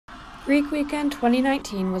Greek Weekend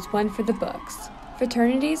 2019 was one for the books.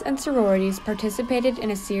 Fraternities and sororities participated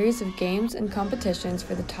in a series of games and competitions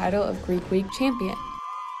for the title of Greek Week champion.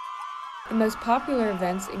 The most popular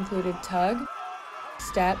events included tug,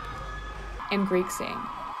 step, and Greek sing.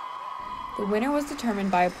 The winner was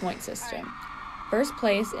determined by a point system. First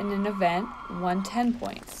place in an event won 10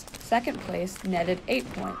 points, second place netted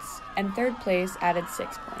 8 points, and third place added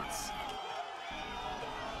 6 points.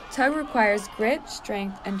 Tug requires grit,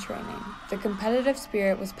 strength, and training. The competitive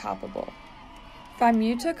spirit was palpable. Phi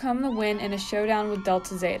Mu took home the win in a showdown with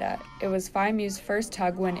Delta Zeta. It was Phi Mu's first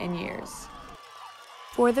tug win in years.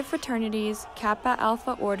 For the fraternities, Kappa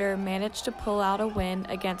Alpha Order managed to pull out a win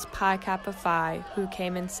against Pi Kappa Phi, who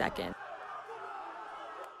came in second.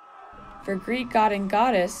 For Greek God and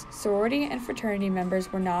Goddess, sorority and fraternity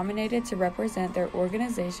members were nominated to represent their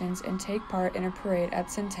organizations and take part in a parade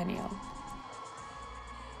at Centennial.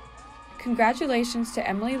 Congratulations to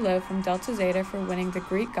Emily Lowe from Delta Zeta for winning the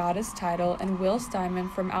Greek Goddess title and Will Steinman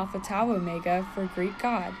from Alpha Tau Omega for Greek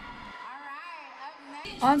God.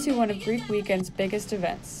 On to one of Greek Weekend's biggest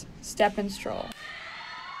events, Step and Stroll.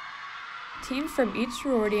 Teams from each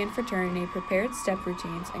sorority and fraternity prepared step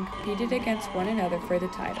routines and competed against one another for the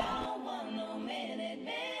title.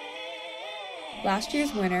 Last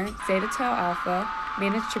year's winner, Zeta Tau Alpha,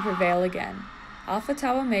 managed to prevail again. Alpha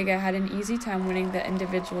Tau Omega had an easy time winning the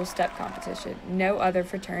individual step competition. No other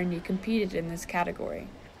fraternity competed in this category.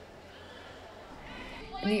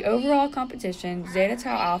 In the overall competition, Zeta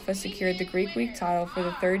Tau Alpha secured the Greek Week title for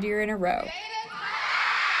the third year in a row.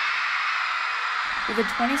 With a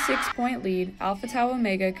 26-point lead, Alpha Tau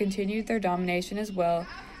Omega continued their domination as well,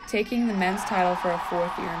 taking the men's title for a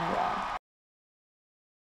fourth year in a row.